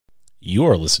You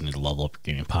are listening to Level Up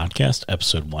Your Gaming Podcast,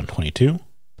 episode 122,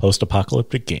 Post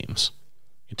Apocalyptic Games.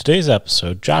 In today's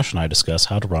episode, Josh and I discuss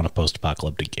how to run a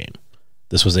post-apocalyptic game.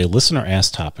 This was a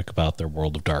listener-asked topic about their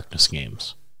World of Darkness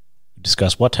games. We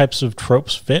discuss what types of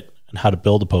tropes fit and how to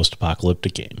build a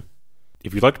post-apocalyptic game.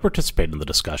 If you'd like to participate in the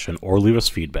discussion or leave us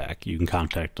feedback, you can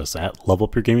contact us at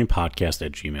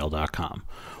levelupyourgamingpodcast@gmail.com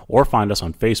or find us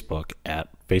on Facebook at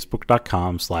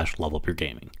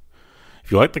facebook.com/levelupyourgaming.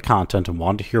 If you like the content and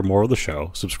want to hear more of the show,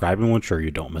 subscribing will ensure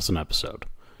you don't miss an episode.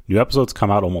 New episodes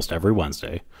come out almost every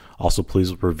Wednesday. Also,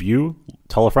 please review,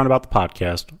 tell a friend about the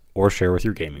podcast, or share with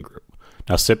your gaming group.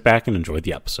 Now sit back and enjoy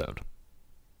the episode.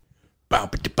 Bow,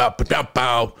 bow, bow,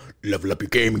 bow. Level Up Your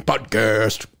Gaming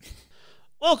Podcast.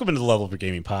 Welcome into the Level Up Your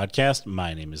Gaming Podcast.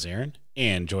 My name is Aaron,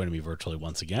 and joining me virtually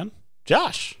once again,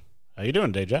 Josh. How you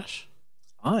doing today, Josh?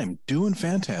 I'm doing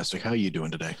fantastic. How are you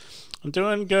doing today? I'm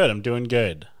doing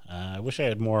good. I wish I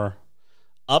had more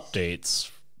updates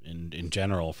in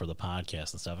general for the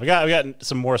podcast and stuff. I got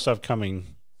some more stuff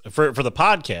coming for the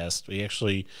podcast. We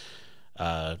actually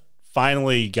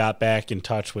finally got back in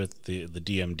touch with the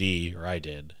DMD, or I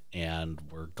did, and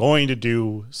we're going to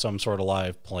do some sort of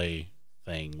live play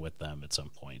thing with them at some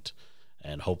point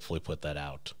and hopefully put that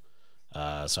out.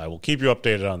 So I will keep you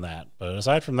updated on that. But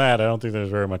aside from that, I don't think there's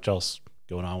very much else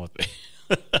going on with me.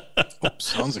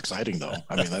 Sounds exciting, though.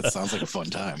 I mean, that sounds like a fun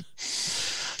time.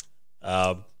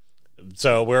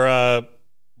 So we're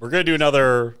going to do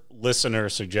another listener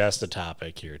suggested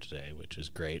topic here today, which is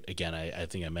great. Again, I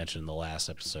think I mentioned in the last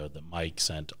episode that Mike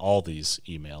sent all these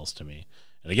emails to me.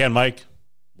 And again, Mike,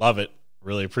 love it.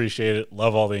 Really appreciate it.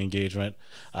 Love all the engagement.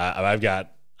 I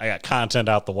got content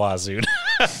out the wazoo.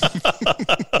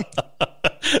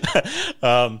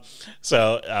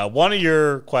 So one of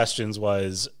your questions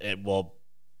was,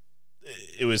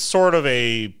 it was sort of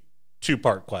a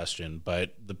two-part question,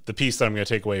 but the piece that I'm going to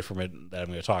take away from it that I'm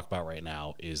going to talk about right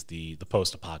now is the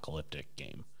post-apocalyptic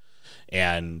game.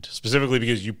 And specifically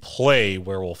because you play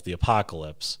Werewolf the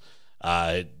Apocalypse,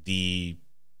 it's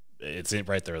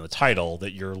right there in the title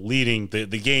that you're leading the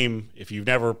game. If you've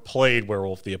never played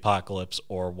Werewolf the Apocalypse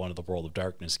or one of the World of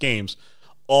Darkness games,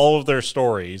 all of their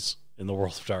stories in the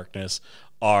World of Darkness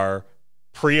are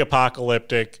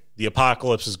pre-apocalyptic. The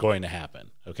apocalypse is going to happen.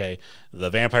 Okay, the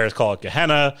vampires call it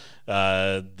Gehenna.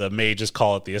 The mages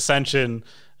call it the Ascension.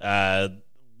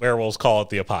 Werewolves call it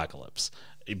the Apocalypse.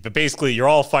 But basically, you're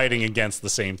all fighting against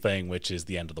the same thing, which is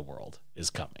the end of the world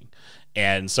is coming.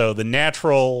 And so the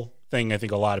natural thing I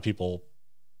think a lot of people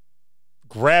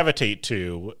gravitate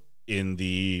to in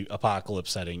the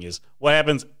apocalypse setting is what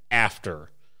happens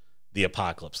after the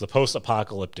apocalypse, the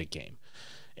post-apocalyptic game.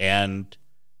 And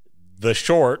the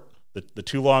short, the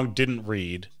too long didn't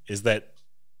read, is that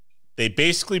they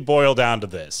basically boil down to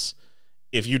this.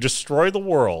 If you destroy the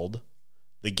world,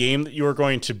 the game that you are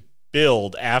going to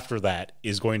build after that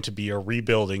is going to be a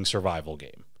rebuilding survival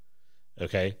game.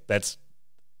 Okay? That's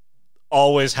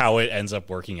always how it ends up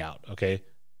working out. Okay?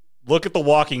 Look at The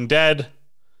Walking Dead.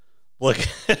 Look,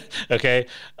 okay?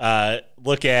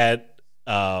 Look at,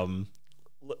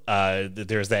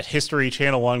 there's that History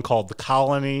Channel one called The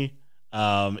Colony.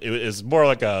 It is more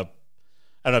like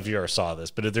I don't know if you ever saw this,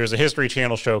 but there's a History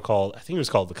Channel show called, I think it was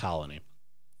called The Colony,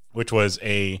 which was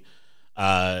like,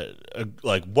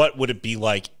 what would it be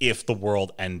like if the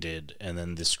world ended and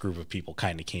then this group of people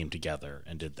kind of came together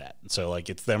and did that. And so, like,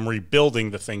 it's them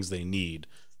rebuilding the things they need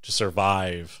to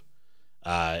survive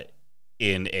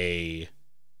in a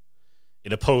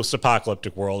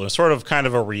post-apocalyptic world. It was sort of kind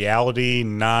of a reality,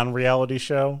 non-reality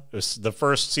show. The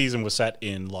first season was set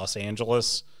in Los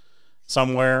Angeles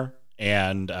somewhere,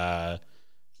 and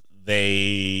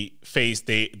they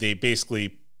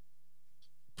basically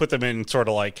put them in sort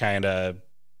of like kind of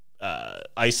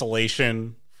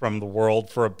isolation from the world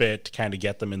for a bit to kind of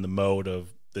get them in the mode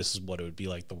of this is what it would be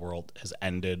like the world has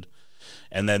ended.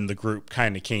 And then the group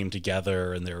kind of came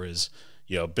together, and there was,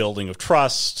 building of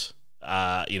trust,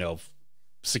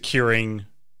 securing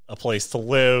a place to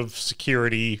live,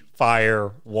 security,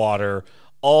 fire, water,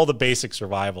 all the basic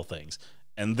survival things.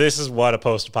 And this is what a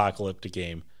post-apocalyptic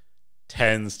game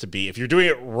tends to be. If you're doing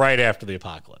it right after the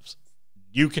apocalypse,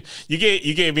 you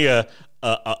gave me a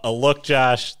look,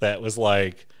 Josh, that was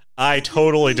like, I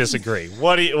totally disagree.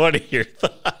 What are your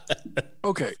thoughts?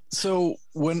 Okay, so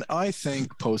when I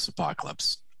think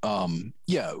post-apocalypse,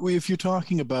 if you're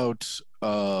talking about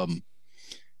the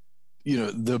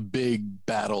big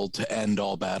battle to end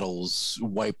all battles,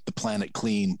 wipe the planet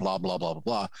clean, blah blah blah blah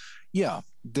blah. Yeah,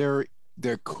 there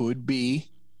could be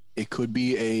a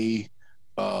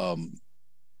a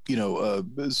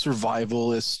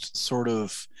survivalist sort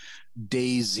of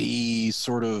DayZ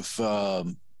sort of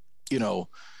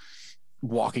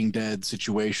Walking Dead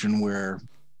situation where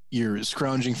you're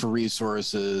scrounging for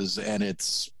resources and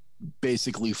it's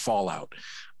basically Fallout.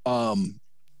 But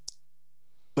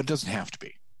it doesn't have to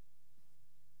be.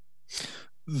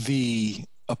 The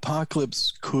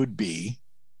apocalypse could be,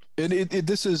 and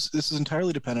this is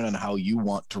entirely dependent on how you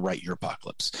want to write your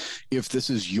apocalypse. If this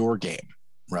is your game,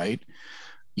 right?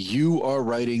 You are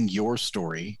writing your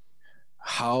story.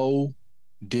 How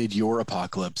did your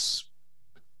apocalypse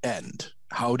end?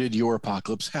 How did your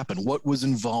apocalypse happen? What was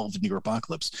involved in your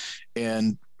apocalypse?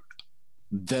 And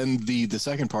then the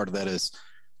second part of that is,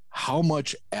 how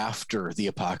much after the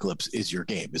apocalypse is your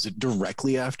game? Is it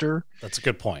directly after? That's a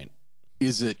good point.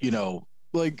 Is it,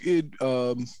 like it?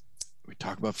 We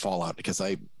talk about Fallout because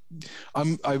I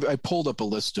pulled up a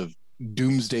list of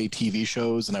Doomsday TV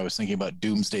shows, and I was thinking about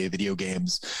Doomsday video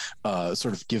games.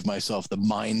 Sort of give myself the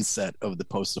mindset of the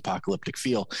post-apocalyptic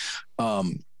feel.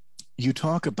 You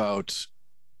talk about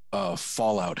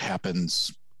Fallout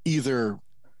happens either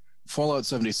Fallout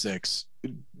 76.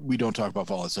 We don't talk about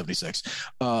Fallout 76.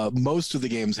 Most of the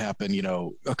games happen,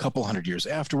 a couple hundred years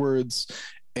afterwards.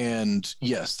 And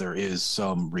yes, there is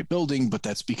some rebuilding, but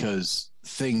that's because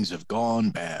things have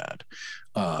gone bad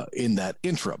in that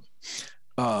interim.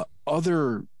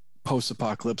 Other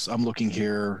post-apocalypse, I'm looking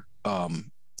here,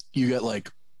 you get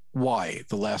like Y,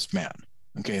 The Last Man.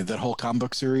 Okay, that whole comic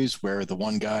book series where the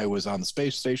one guy was on the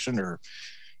space station or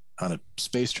on a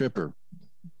space trip, or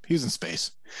he was in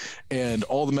space, and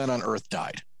all the men on Earth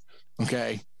died.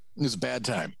 Okay, it was a bad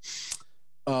time.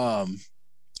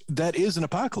 That is an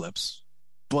apocalypse,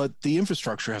 but the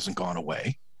infrastructure hasn't gone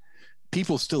away.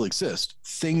 People still exist.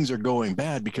 Things are going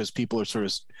bad because people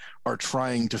are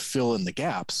trying to fill in the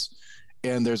gaps,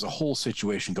 and there's a whole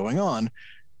situation going on.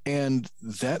 And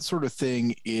that sort of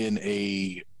thing in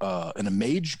a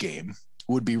mage game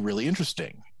would be really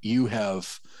interesting. You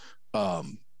have,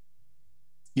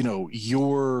 you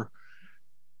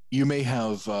may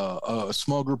have a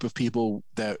small group of people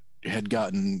that had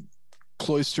gotten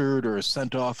cloistered or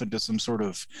sent off into some sort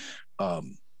of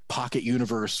pocket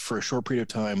universe for a short period of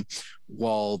time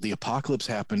while the apocalypse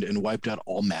happened and wiped out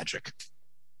all magic,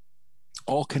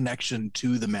 all connection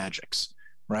to the magics,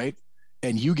 right?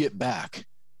 And you get back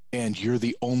and you're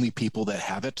the only people that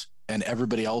have it, and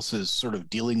everybody else is sort of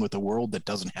dealing with a world that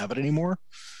doesn't have it anymore,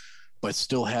 but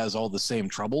still has all the same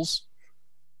troubles.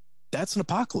 That's an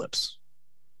apocalypse.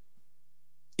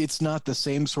 It's not the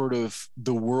same sort of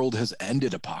the world has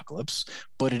ended apocalypse,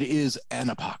 but it is an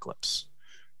apocalypse.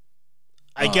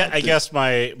 I guess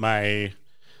my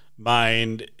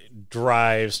mind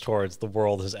drives towards the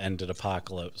world has ended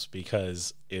apocalypse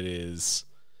because it is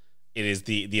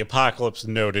the apocalypse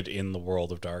noted in the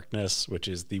World of Darkness, which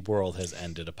is the world has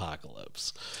ended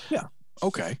apocalypse. Yeah.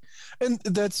 Okay. And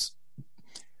that's,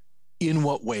 in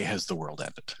what way has the world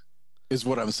ended is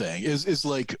what I'm saying. Is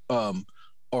like,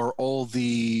 are all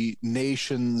the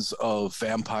nations of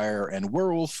vampire and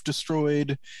werewolf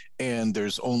destroyed and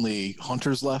there's only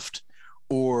hunters left?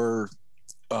 Or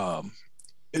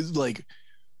is like,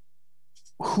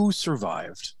 who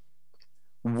survived?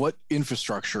 What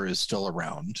infrastructure is still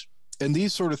around? And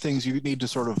these sort of things you need to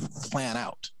sort of plan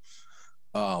out.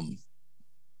 I'm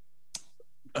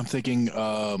thinking,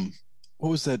 what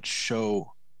was that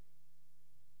show?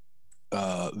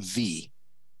 V.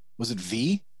 Was it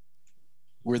V?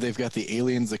 Where they've got the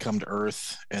aliens that come to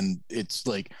Earth, and it's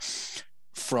like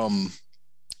from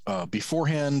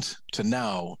beforehand to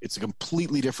now, it's a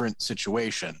completely different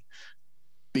situation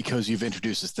because you've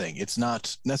introduced this thing. It's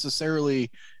not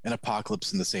necessarily an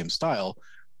apocalypse in the same style,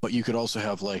 but you could also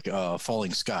have like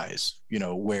Falling Skies,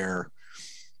 where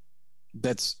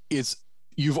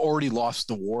you've already lost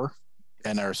the war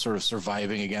and are sort of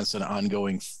surviving against an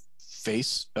ongoing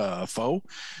foe.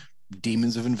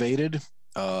 Demons have invaded.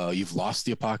 You've lost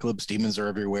the apocalypse. Demons are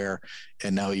everywhere,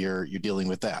 and now you're dealing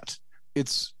with that.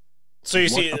 So you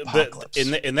see,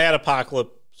 in that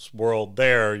apocalypse world,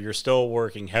 you're still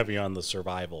working heavy on the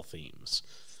survival themes.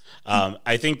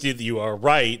 I think that you are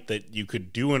right that you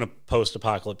could do in a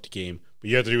post-apocalyptic game, but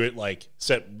you have to do it like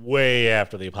set way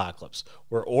after the apocalypse,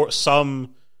 where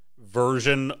some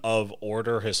version of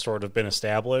order has sort of been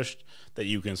established that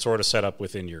you can sort of set up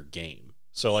within your game.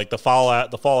 So like the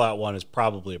Fallout one is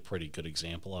probably a pretty good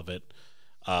example of it,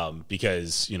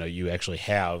 because you actually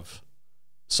have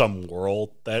some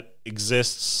world that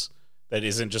exists that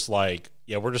isn't just like,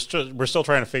 we're still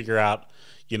trying to figure out,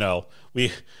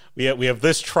 we have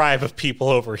this tribe of people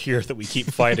over here that we keep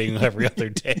fighting every other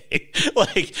day,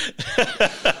 like,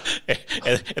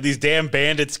 and these damn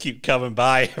bandits keep coming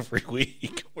by every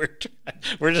week.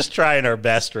 We're just trying our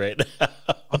best right now.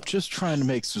 I'm just trying to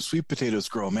make some sweet potatoes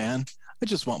grow, man. I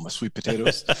just want my sweet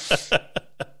potatoes.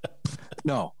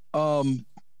 No.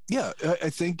 Yeah, I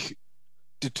think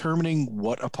determining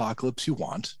what apocalypse you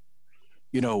want,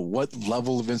 what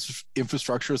level of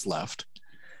infrastructure is left,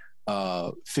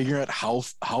 figuring out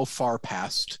how far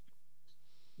past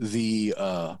the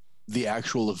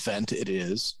actual event it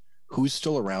is, who's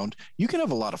still around. You can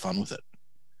have a lot of fun with it.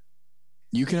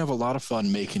 You can have a lot of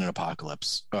fun making a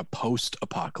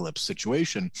post-apocalypse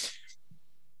situation,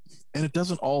 and it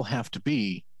doesn't all have to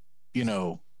be,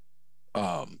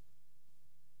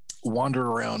 wander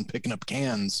around picking up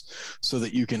cans so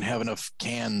that you can have enough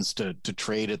cans to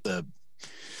trade at the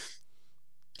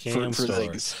Can for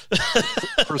stores.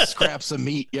 for scraps of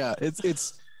meat. Yeah,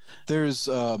 there's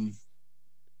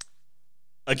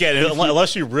Again,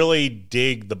 unless you really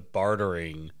dig the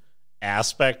bartering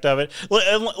aspect of it.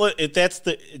 That's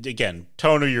again,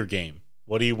 tone of your game.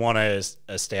 What do you want to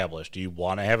establish? Do you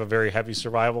want to have a very heavy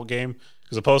survival game?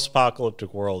 Because a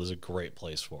post-apocalyptic world is a great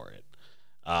place for it.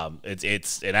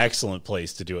 It's an excellent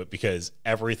place to do it because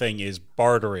everything is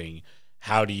bartering.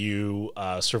 How do you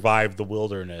survive the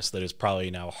wilderness that is probably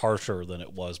now harsher than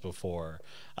it was before?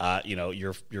 Are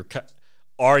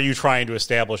you trying to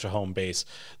establish a home base?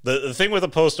 The thing with a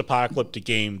post-apocalyptic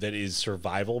game that is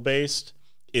survival-based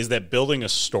is that building a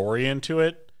story into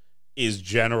it is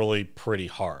generally pretty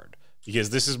hard because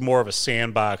this is more of a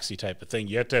sandboxy type of thing.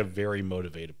 You have to have very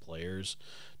motivated players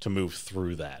to move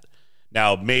through that.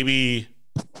 Now, maybe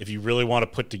if you really want to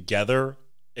put together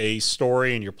a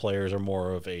story and your players are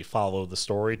more of a follow the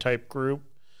story type group,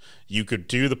 you could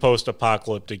do the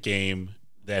post-apocalyptic game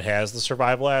that has the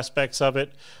survival aspects of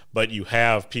it, but you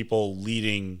have people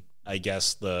leading, I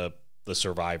guess, the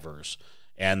survivors.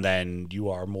 And then you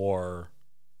are more,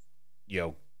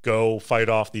 go fight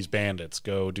off these bandits,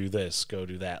 go do this, go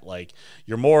do that. Like,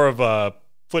 you're more of a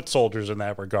foot soldiers in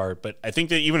that regard. But I think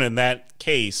that even in that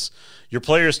case, your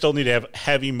players still need to have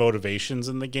heavy motivations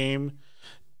in the game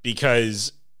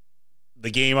because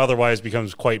the game otherwise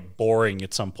becomes quite boring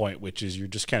at some point, which is you're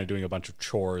just kind of doing a bunch of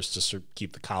chores to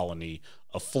keep the colony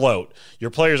afloat.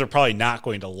 Your players are probably not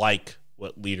going to like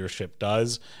what leadership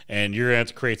does, and you're going to have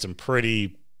to create some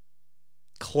pretty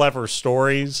clever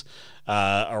stories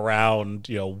around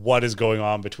what is going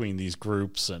on between these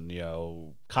groups and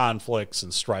conflicts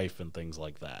and strife and things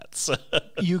like that. So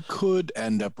you could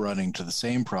end up running to the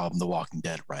same problem The Walking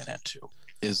Dead ran into,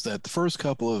 is that the first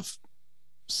couple of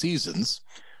seasons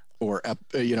or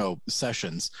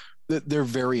sessions, they're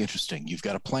very interesting. You've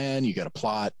got a plan, you got a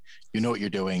plot, you know what you're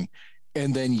doing,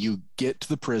 and then you get to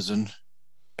the prison,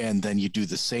 and then you do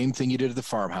the same thing you did at the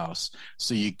farmhouse.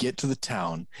 So you get to the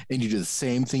town, and you do the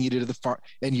same thing you did at the farm,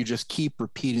 and you just keep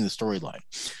repeating the storyline.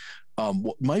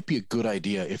 What might be a good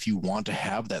idea if you want to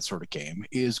have that sort of game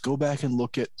is go back and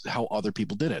look at how other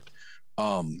people did it.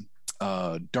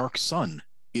 Dark Sun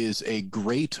is a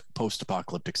great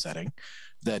post-apocalyptic setting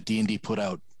that D&D put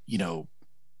out,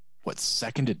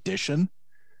 second edition?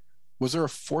 Was there a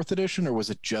fourth edition or was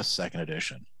it just second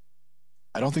edition?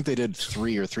 I don't think they did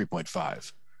 3 or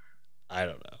 3.5. I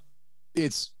don't know.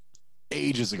 It's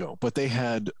ages ago, but they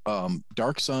had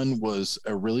Dark Sun was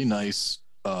a really nice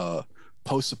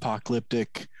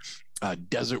post-apocalyptic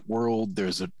desert world.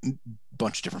 There's a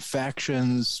bunch of different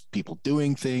factions, people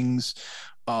doing things.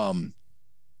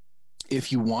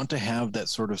 If you want to have that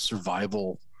sort of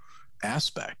survival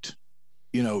aspect,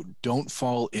 don't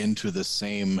fall into the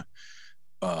same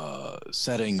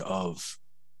setting of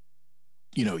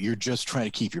you're just trying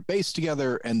to keep your base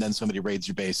together and then somebody raids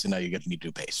your base and now you get to need a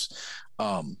new base.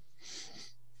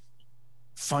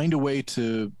 Find a way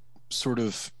to sort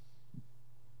of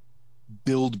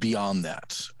build beyond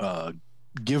that.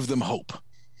 Give them hope,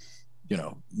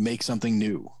 make something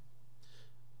new.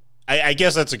 I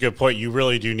guess that's a good point. You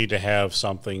really do need to have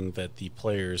something that the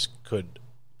players could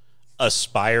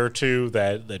aspire to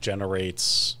that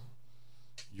generates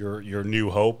your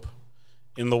new hope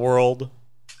in the world,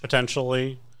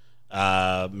 potentially.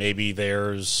 Maybe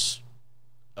there's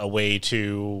a way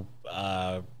to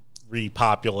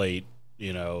repopulate,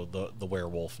 the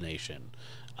werewolf nation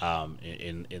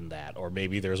in that. Or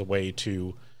maybe there's a way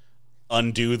to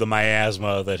undo the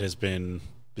miasma that has been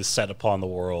beset upon the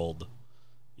world,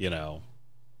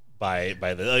 by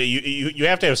the you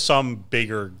have to have some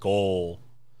bigger goal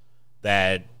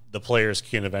that the players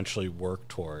can eventually work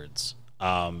towards.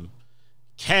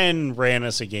 Ken ran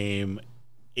us a game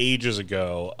ages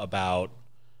ago about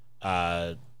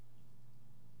I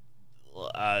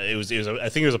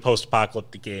think it was a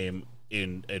post-apocalyptic game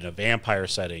in a vampire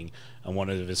setting, and one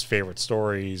of his favorite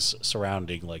stories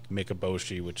surrounding like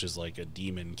Mikaboshi, which is like a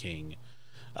demon king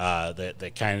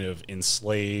that kind of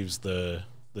enslaves the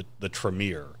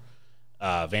Tremere.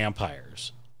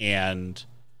 vampires, and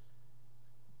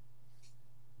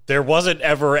there wasn't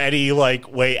ever any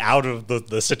like way out of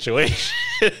the situation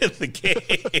in the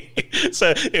game.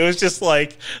 So it was just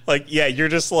like yeah, you're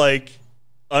just like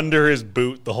under his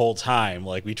boot the whole time.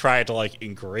 Like we tried to like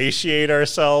ingratiate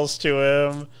ourselves to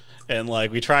him, and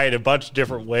like we tried a bunch of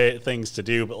different things to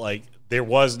do, but like there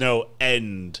was no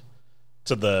end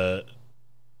to the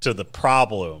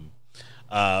problem,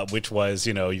 which was,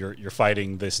 you know, you're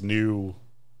fighting this new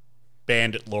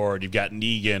bandit lord. You've got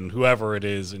Negan, whoever it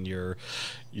is in your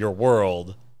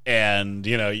world, and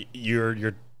you know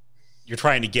you're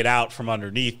trying to get out from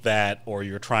underneath that, or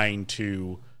you're trying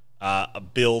to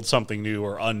build something new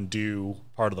or undo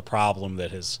part of the problem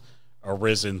that has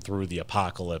arisen through the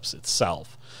apocalypse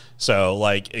itself. So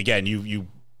like again, you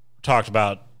talked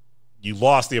about you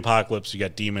lost the apocalypse, you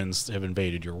got demons have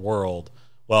invaded your world.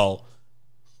 Well,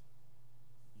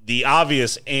 the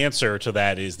obvious answer to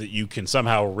that is that you can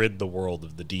somehow rid the world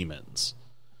of the demons.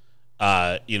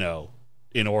 You know,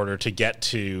 in order to get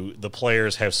to the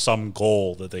players have some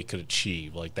goal that they could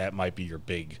achieve. Like that might be your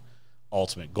big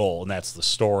ultimate goal, and that's the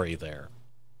story there.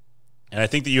 And I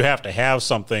think that you have to have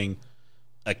something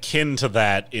akin to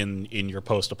that in your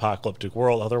post-apocalyptic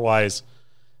world. Otherwise,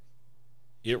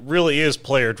 it really is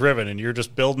player driven, and you're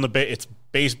just building it's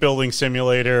base building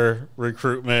simulator,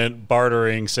 recruitment,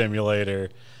 bartering simulator.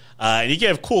 And you can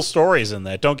have cool stories in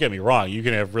that. Don't get me wrong. You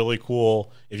can have really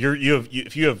cool, if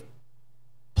you have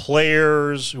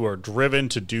players who are driven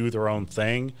to do their own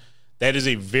thing, that is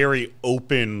a very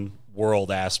open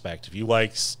world aspect. If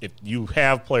you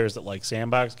have players that like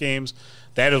sandbox games,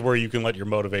 that is where you can let your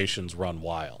motivations run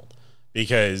wild,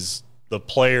 because the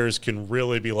players can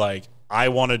really be like, I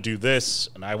want to do this,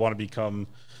 and I want to become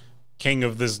king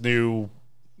of this new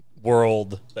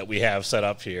world that we have set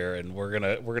up here, and we're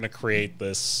gonna create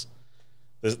this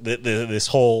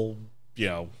whole, you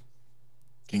know,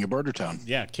 King of Bartertown.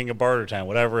 Yeah, King of Bartertown,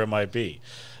 whatever it might be.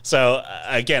 So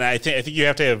again, I think you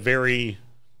have to have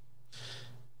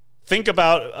think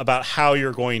about how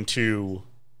you're going to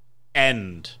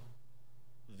end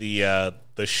the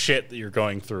shit that you're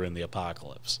going through in the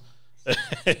apocalypse.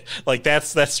 Like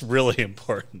that's really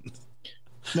important.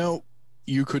 No,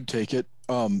 you could take it.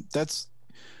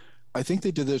 I think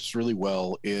they did this really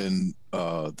well in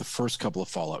the first couple of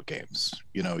Fallout games.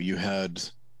 You know, you had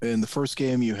in the first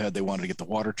game, they wanted to get the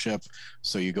water chip,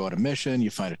 so you go on a mission, you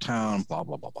find a town, blah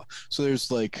blah blah blah. So there's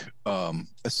like a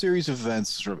series of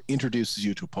events sort of introduces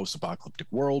you to a post-apocalyptic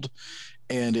world,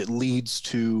 and it leads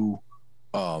to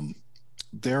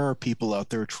there are people out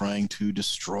there trying to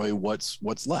destroy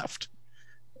what's left,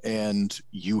 and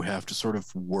you have to sort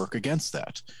of work against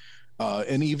that.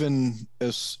 And even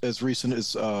as recent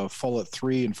as Fallout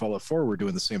 3 and Fallout 4 were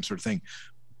doing the same sort of thing.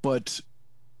 But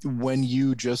when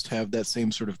you just have that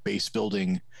same sort of base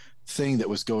building thing that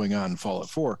was going on in Fallout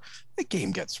 4, the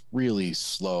game gets really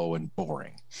slow and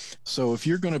boring. So if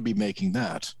you're going to be making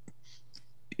that,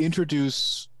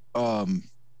 introduce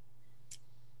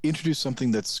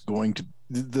something that's going to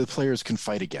the players can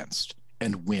fight against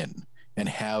and win and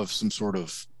have some sort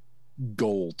of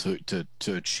goal to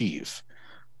achieve.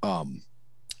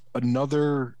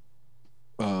 Another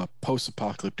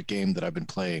post-apocalyptic game that I've been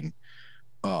playing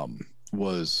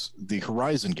was the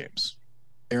Horizon games.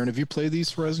 Aaron, have you played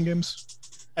these Horizon games?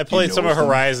 I played some of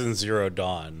Horizon Zero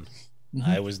Dawn. Mm-hmm.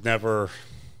 I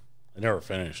never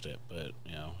finished it, but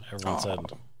you know, everyone said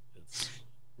it's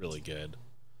really good.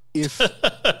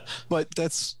 But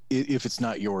that's if it's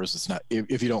not yours, it's not.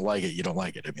 If you don't like it, you don't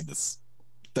like it. I mean,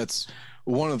 that's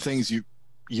one of the things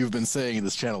you've been saying in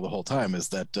this channel the whole time is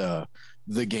that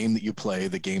the game that you play,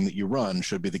 the game that you run,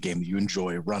 should be the game that you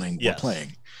enjoy running or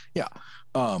playing. Yeah.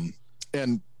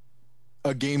 And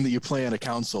a game that you play on a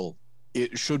console,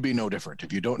 it should be no different.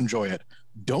 If you don't enjoy it,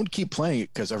 don't keep playing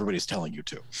it because everybody's telling you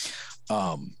to.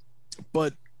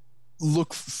 But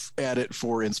look at it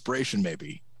for inspiration,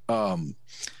 maybe.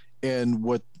 And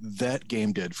what that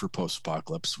game did for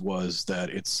Post-Apocalypse was that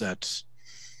it set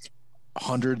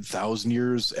 100,000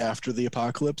 years after the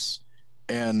apocalypse,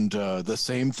 and the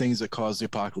same things that caused the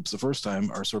apocalypse the first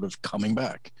time are sort of coming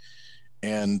back.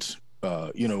 And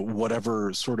you know,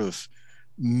 whatever sort of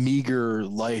meager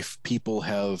life people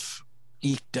have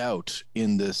eked out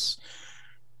in this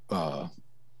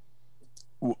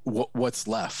what's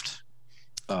left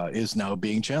is now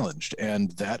being challenged,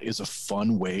 and that is a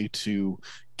fun way to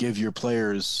give your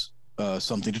players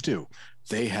something to do.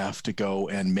 They have to go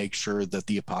and make sure that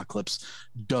the apocalypse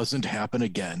doesn't happen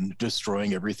again,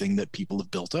 destroying everything that people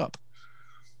have built up.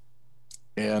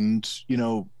 And, you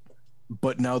know,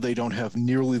 but now they don't have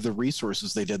nearly the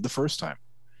resources they did the first time.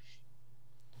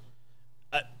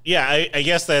 Yeah, I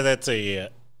guess that's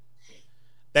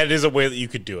that is a way that you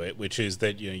could do it, which is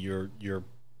that your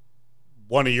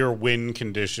one of your win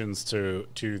conditions to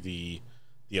the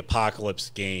apocalypse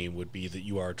game would be that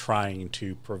you are trying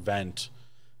to prevent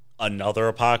another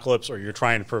apocalypse, or you're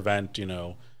trying to prevent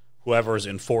whoever is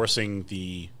enforcing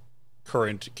the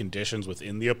current conditions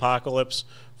within the apocalypse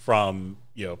from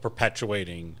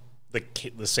perpetuating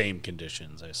the same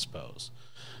conditions, I suppose.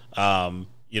 And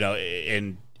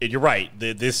you're right.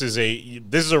 This is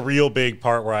a real big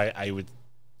part where I would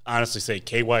honestly say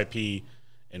KYP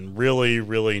and really,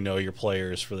 really know your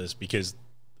players for this, because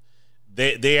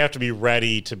they have to be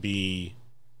ready to be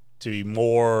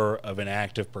more of an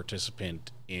active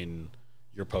participant in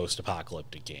your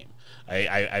post-apocalyptic game.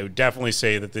 I would definitely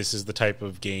say that this is the type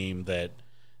of game that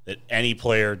any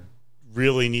player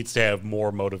really needs to have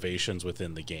more motivations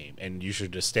within the game, and you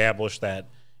should establish that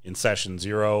in session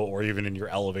 0 or even in your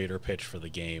elevator pitch for the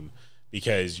game,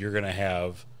 because you're going to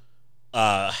have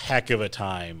a heck of a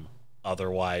time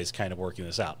otherwise kind of working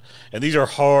this out. And these are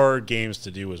hard games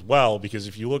to do as well, because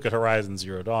if you look at Horizon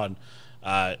Zero Dawn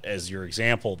as your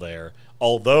example there,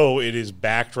 although it is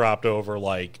backdropped over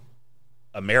like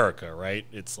America, right?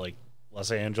 It's like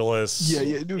Los Angeles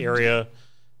area.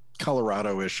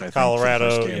 Colorado-ish, I think.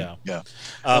 Colorado, yeah.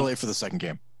 LA for the second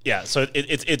game. Yeah, so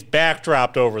it's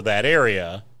backdropped over that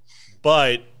area,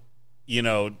 but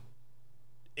you're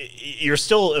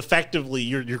still effectively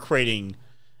you're creating.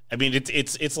 I mean,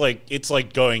 it's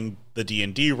like going the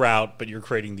D&D route, but you're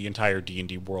creating the entire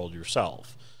D&D world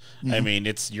yourself. Mm-hmm. I mean,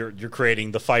 you're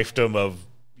creating the fiefdom of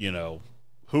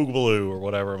Hoogaloo or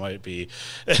whatever it might be,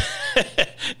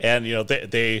 and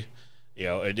they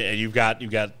and you've got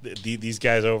these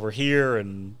guys over here,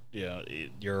 and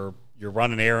you're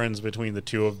running errands between the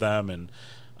two of them, and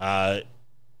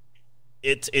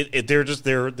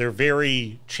they're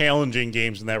very challenging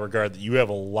games in that regard, that you have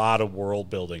a lot of world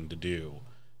building to do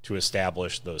to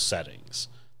establish those settings.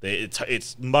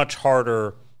 It's much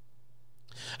harder.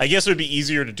 I guess it would be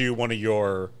easier to do one of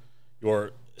your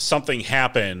something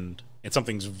happened and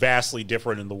something's vastly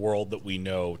different in the world that we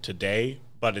know today,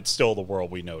 but it's still the world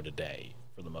we know today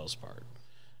for the most part.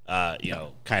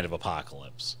 Kind of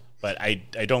apocalypse. But I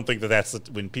don't think that's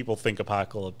when people think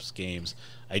apocalypse games,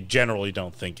 I generally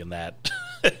don't think in that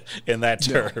in that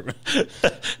term. No.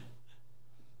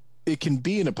 It can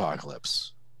be an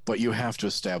apocalypse, but you have to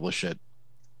establish it.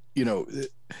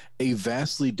 A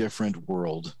vastly different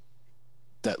world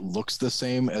that looks the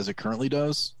same as it currently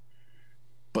does,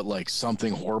 but like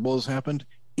something horrible has happened,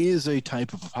 is a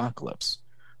type of apocalypse.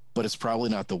 But it's probably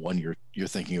not the one you're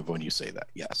thinking of when you say that.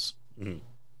 Yes. Mm-hmm.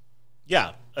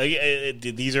 Yeah,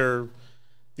 these are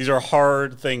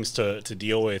hard things to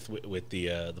deal with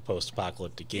the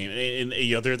post-apocalyptic game,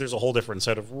 and there's a whole different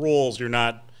set of rules. You're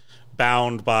not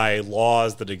bound by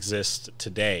laws that exist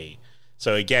today.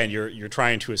 So again, you're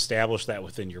trying to establish that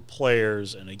within your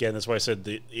players, and again, that's why I said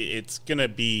that it's going to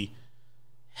be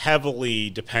heavily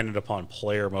dependent upon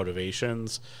player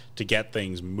motivations to get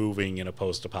things moving in a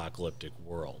post-apocalyptic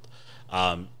world.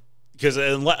 Because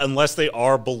unless they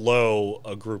are below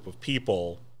a group of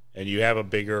people and you have a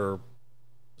bigger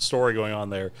story going on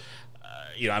there,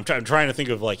 I'm trying to think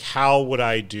of like, how would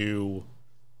I do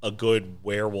a good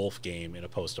werewolf game in a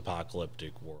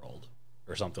post-apocalyptic world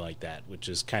or something like that, which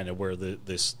is kind of where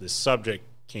this subject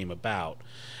came about.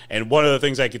 And one of the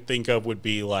things I could think of would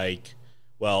be like,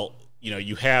 well,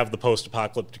 you have the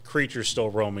post-apocalyptic creatures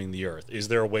still roaming the earth. Is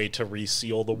there a way to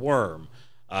reseal the worm?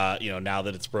 Now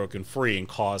that it's broken free and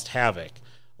caused havoc.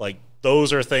 Like,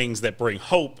 those are things that bring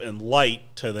hope and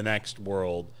light to the next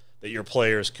world that your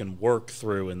players can work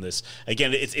through in this.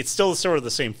 Again, it's still sort of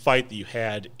the same fight that you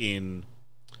had in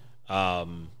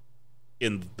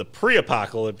the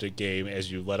pre-apocalyptic game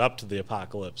as you led up to the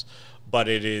apocalypse, but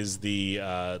it is the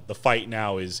fight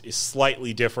now is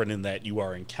slightly different in that you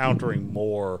are encountering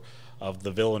more of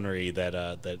the villainy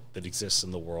that exists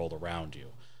in the world around you.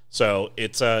 So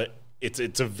it's a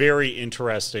very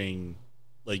interesting,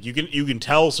 like you can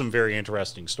tell some very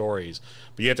interesting stories,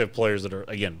 but you have to have players that are,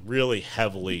 again, really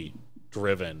heavily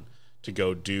driven to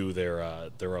go do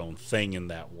their own thing in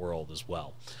that world as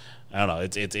well. I don't know.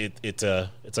 It's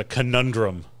a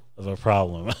conundrum of a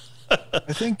problem.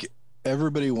 I think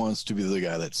everybody wants to be the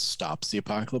guy that stops the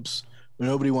apocalypse, but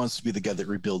nobody wants to be the guy that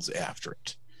rebuilds after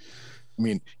it. I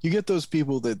mean, you get those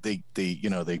people that they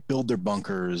build their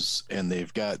bunkers and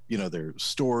they've got, their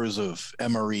stores of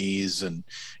MREs and,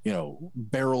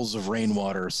 barrels of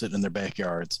rainwater sitting in their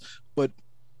backyards, but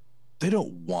they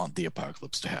don't want the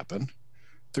apocalypse to happen.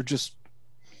 They're just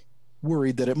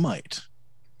worried that it might.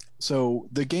 So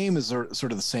the game is sort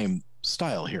of the same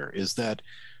style here, is that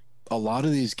a lot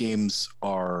of these games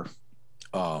are,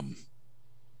 um,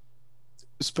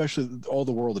 especially all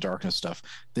the World of Darkness stuff,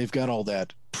 they've got all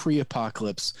that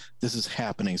pre-apocalypse, this is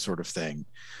happening sort of thing.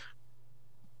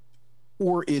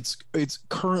 Or it's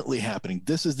currently happening.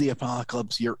 This is the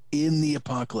apocalypse. You're in the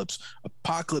apocalypse.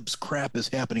 Apocalypse crap is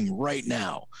happening right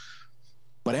now.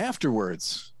 But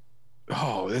afterwards,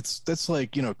 oh, that's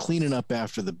like, cleaning up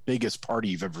after the biggest party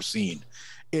you've ever seen.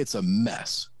 It's a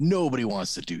mess. Nobody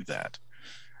wants to do that.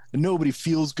 And nobody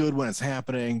feels good when it's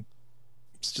happening.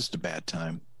 It's just a bad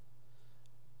time.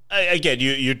 Again,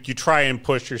 you try and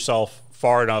push yourself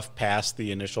far enough past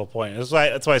the initial point.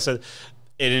 That's why I said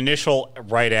an initial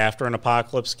right after an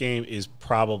apocalypse game is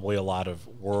probably a lot of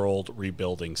world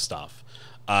rebuilding stuff.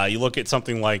 You look at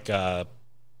something like the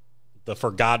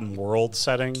Forgotten World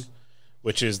setting,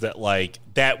 which is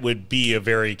that would be a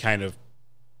very kind of,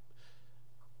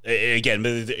 again,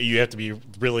 you have to be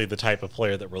really the type of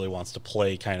player that really wants to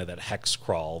play kind of that hex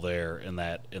crawl there in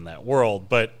that world,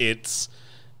 but it's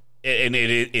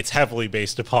heavily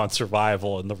based upon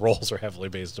survival, and the roles are heavily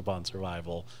based upon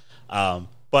survival.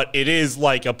 But it is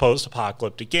like a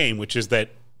post-apocalyptic game, which is that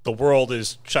the world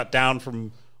is shut down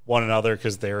from one another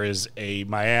because there is a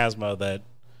miasma that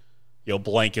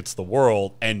blankets the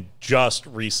world, and just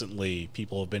recently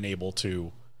people have been able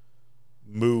to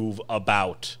move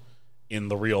about in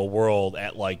the real world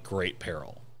at great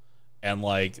peril, and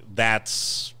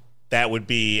that would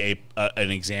be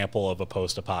an example of a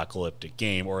post-apocalyptic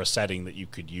game, or a setting that you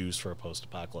could use for a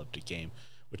post-apocalyptic game,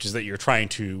 which is that you're trying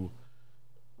to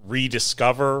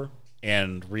rediscover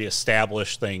and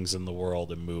reestablish things in the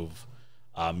world and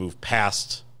move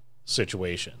past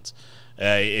situations.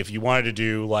 If you wanted to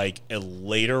do a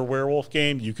later werewolf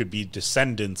game, you could be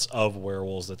descendants of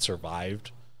werewolves that survived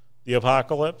the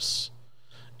apocalypse,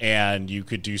 and you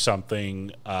could do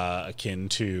something akin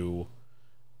to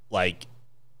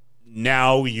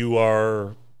now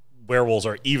werewolves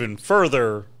are even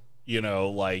further,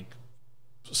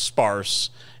 sparse,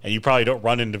 and you probably don't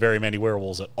run into very many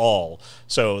werewolves at all.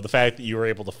 So the fact that you were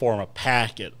able to form a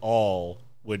pack at all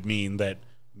would mean that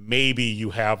maybe you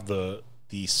have the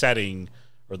setting,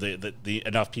 or the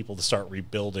enough people to start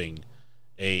rebuilding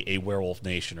a werewolf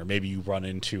nation, or maybe you run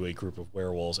into a group of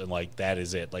werewolves and that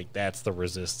is it. That's the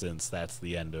resistance. That's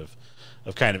the end of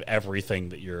kind of everything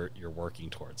that you're working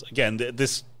towards. Again,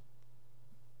 this,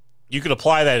 you could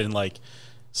apply that in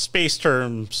space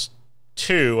terms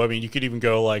too. I mean, you could even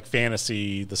go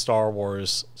fantasy, the Star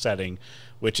Wars setting,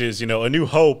 which is, A New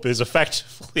Hope is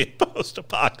effectively a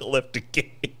post-apocalyptic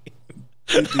game.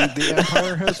 The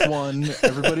Empire has won.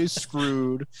 Everybody's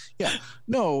screwed. Yeah,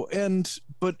 no,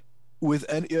 but with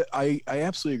I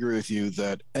absolutely agree with you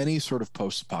that any sort of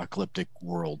post-apocalyptic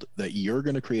world that you're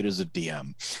going to create as a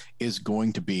DM is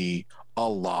going to be a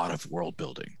lot of world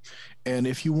building. And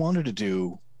if you wanted to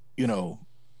do,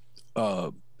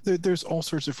 there's all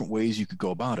sorts of different ways you could go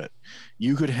about it.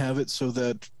 You could have it so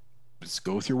that, let's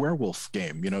go with your werewolf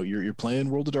game. You're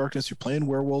playing World of Darkness, you're playing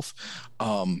werewolf.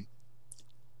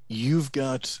 You've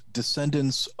got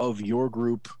descendants of your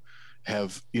group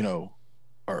have,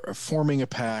 are forming a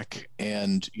pack,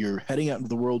 and you're heading out into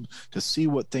the world to see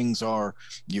what things are.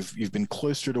 You've been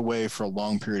cloistered away for a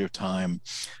long period of time.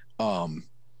 And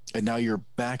now you're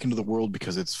back into the world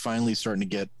because it's finally starting to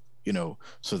get,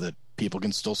 so that people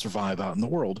can still survive out in the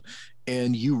world,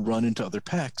 and you run into other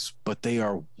packs, but they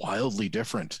are wildly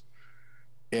different.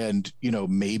 And,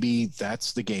 maybe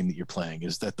that's the game that you're playing,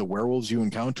 is that the werewolves you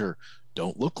encounter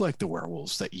don't look like the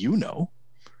werewolves that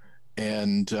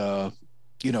and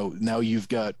now you've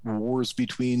got wars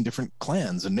between different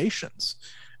clans and nations,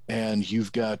 and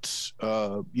you've got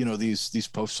these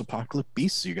post-apocalyptic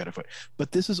beasts you got to fight.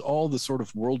 But this is all the sort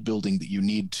of world building that you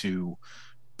need to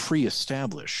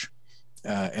pre-establish,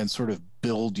 and sort of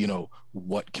build,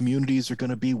 what communities are going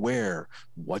to be where,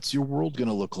 what's your world going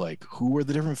to look like, who are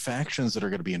the different factions that are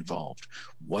going to be involved,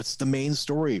 what's the main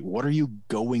story, what are you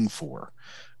going for.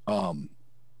 And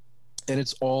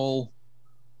it's all,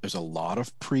 there's a lot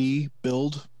of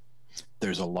pre-build,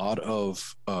 there's a lot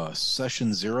of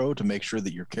session zero to make sure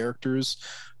that your characters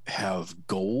have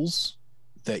goals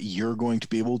that you're going to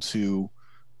be able to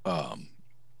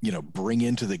bring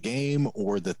into the game,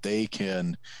 or that they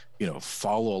can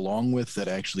follow along with, that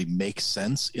actually makes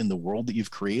sense in the world that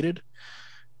you've created.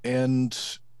 And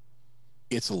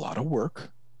it's a lot of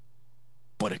work,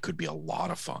 but it could be a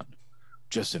lot of fun.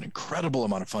 Just an incredible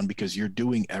amount of fun, because you're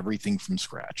doing everything from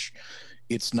scratch.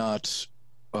 It's not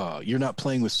you're not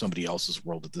playing with somebody else's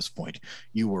world at this point.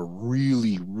 You are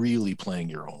really, really playing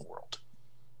your own world.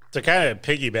 To kind of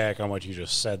piggyback on what you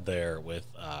just said there with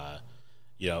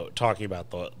talking about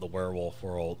the werewolf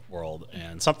world,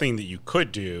 and something that you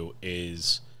could do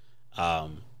is,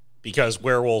 because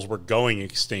werewolves were going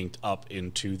extinct up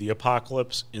into the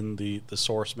apocalypse in the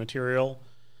source material,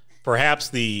 perhaps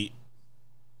the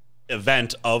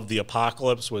event of the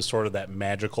apocalypse was sort of that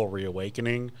magical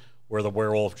reawakening where the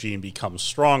werewolf gene becomes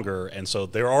stronger, and so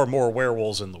there are more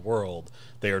werewolves in the world.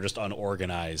 They are just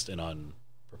unorganized and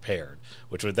unprepared,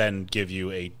 which would then give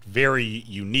you a very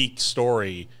unique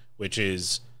story, which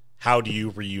is how do you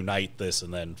reunite this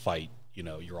and then fight,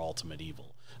 your ultimate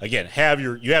evil. Again,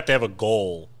 you have to have a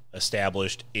goal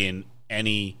established in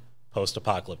any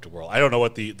post-apocalyptic world. I don't know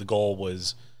what the goal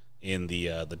was in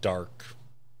the Dark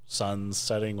Suns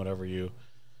setting, whatever you.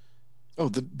 Oh,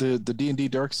 the D&D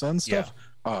Dark Suns stuff. Yeah.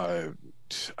 I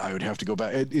would have to go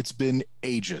back. It's been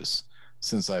ages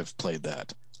since I've played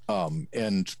that,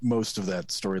 and most of that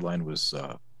storyline was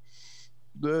a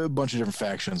bunch of different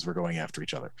factions were going after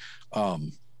each other.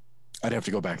 I'd have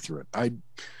to go back through it.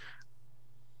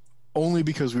 Only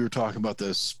because we were talking about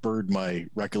this spurred my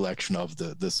recollection of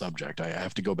the subject. I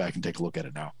have to go back and take a look at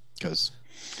it now because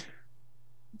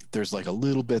there's like a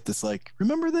little bit that's like,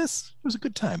 remember this? It was a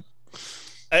good time.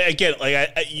 Again,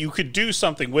 you could do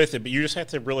something with it, but you just have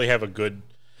to really have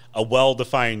a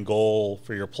well-defined goal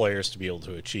for your players to be able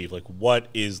to achieve. Like, what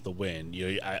is the win?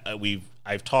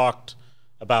 I've talked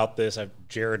about this.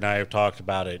 Jared and I have talked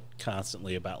about it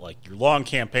constantly about like your long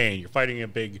campaign. You're fighting a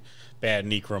big bad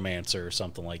necromancer or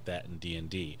something like that in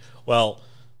D&D. Well,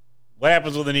 what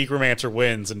happens when the necromancer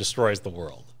wins and destroys the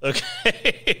world?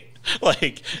 Okay.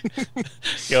 Like,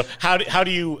 how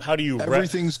do you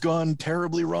everything's gone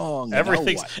terribly wrong.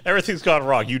 Everything's gone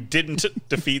wrong. You didn't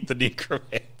defeat the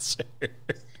necromancer.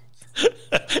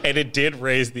 And it did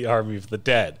raise the army of the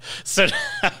dead. So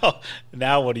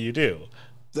now what do you do?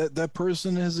 That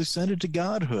person has ascended to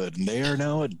godhood, and they are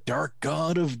now a dark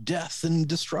god of death and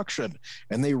destruction,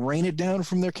 and they rain it down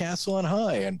from their castle on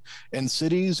high, and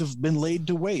cities have been laid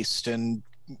to waste. And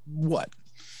what?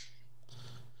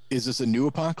 Is this a new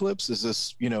apocalypse? Is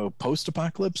this,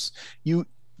 post-apocalypse?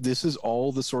 This is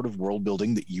all the sort of world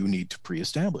building that you need to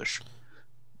pre-establish,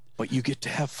 but you get to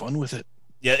have fun with it.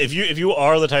 Yeah, if you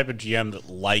are the type of GM that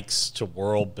likes to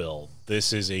world build,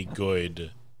 this is a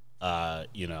good, a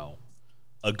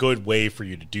good way for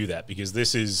you to do that, because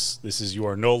this is you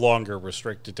are no longer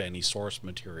restricted to any source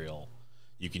material.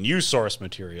 You can use source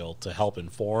material to help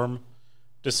inform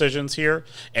decisions here.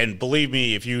 And believe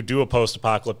me, if you do a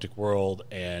post-apocalyptic world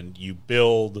and you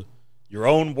build your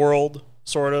own world,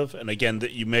 sort of, and again,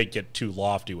 that you may get too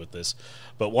lofty with this,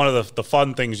 but one of the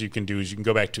fun things you can do is you can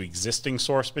go back to existing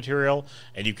source material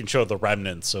and you can show the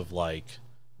remnants of like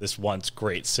this once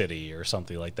great city or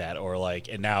something like that, or like,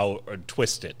 and now or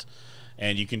twist it,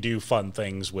 and you can do fun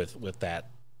things with that,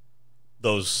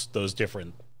 those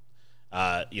different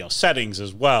settings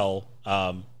as well.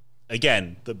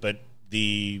 Again,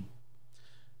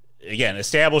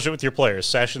 establish it with your players.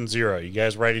 Session 0. You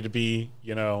guys ready to be,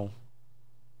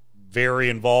 very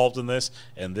involved in this?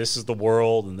 And this is the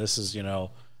world, and this is,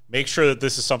 make sure that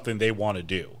this is something they want to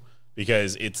do,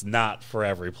 because it's not for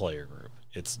every player group.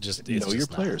 It's know your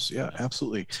players. Yeah,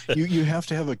 absolutely. You have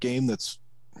to have a game that's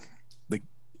like,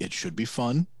 it should be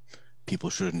fun. People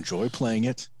should enjoy playing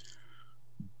it.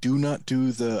 Do not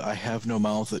do the I have no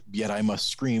mouth, yet I must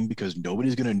scream, because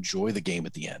nobody's going to enjoy the game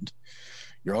at the end.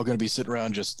 You're all going to be sitting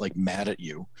around just like mad at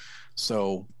you.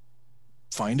 So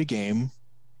find a game,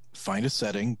 find a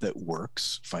setting that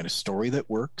works, find a story that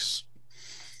works.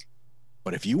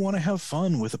 But if you want to have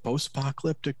fun with a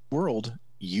post-apocalyptic world,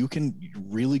 you can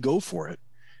really go for it.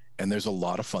 And there's a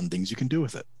lot of fun things you can do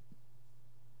with it.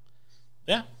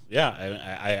 Yeah,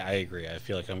 I agree. I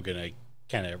feel like I'm going to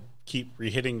kind of keep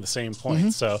re-hitting the same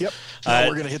points. So yep. We're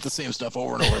going to hit the same stuff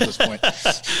over and over at this point.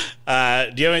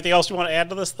 Do you have anything else you want to add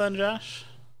to this then, Josh?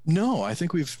 No, I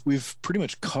think we've pretty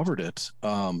much covered it.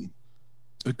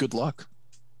 Good luck.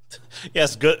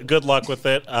 Yes, good luck with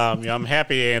it. I'm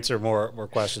happy to answer more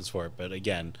questions for it. But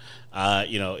again,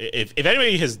 if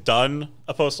anybody has done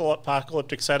a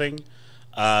post-apocalyptic setting,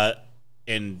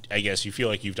 and I guess you feel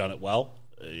like you've done it well,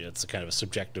 it's a kind of a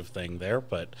subjective thing there.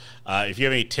 But if you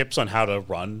have any tips on how to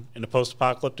run in a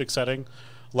post-apocalyptic setting,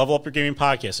 Level Up Your Gaming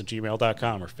Podcast at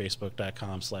gmail.com or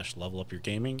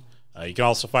facebook.com/levelupyourgaming. You can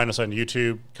also find us on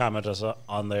YouTube, comment us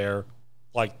on there,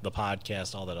 like the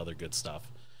podcast, all that other good stuff.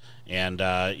 And,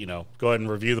 go ahead and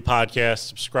review the podcast,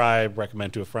 subscribe,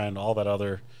 recommend to a friend, all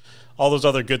those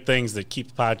other good things that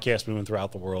keep the podcast moving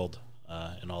throughout the world,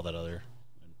 and all that other,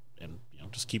 and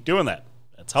just keep doing that.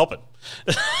 That's helping.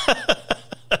 I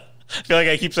feel like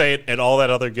I keep saying and all that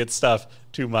other good stuff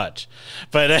too much.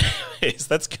 But anyways,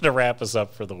 that's going to wrap us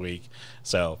up for the week.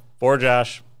 So For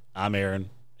Josh, I'm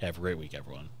Aaron. Have a great week,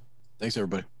 everyone. Thanks,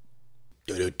 everybody.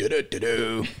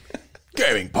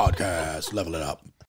 Gaming podcast. Level it up.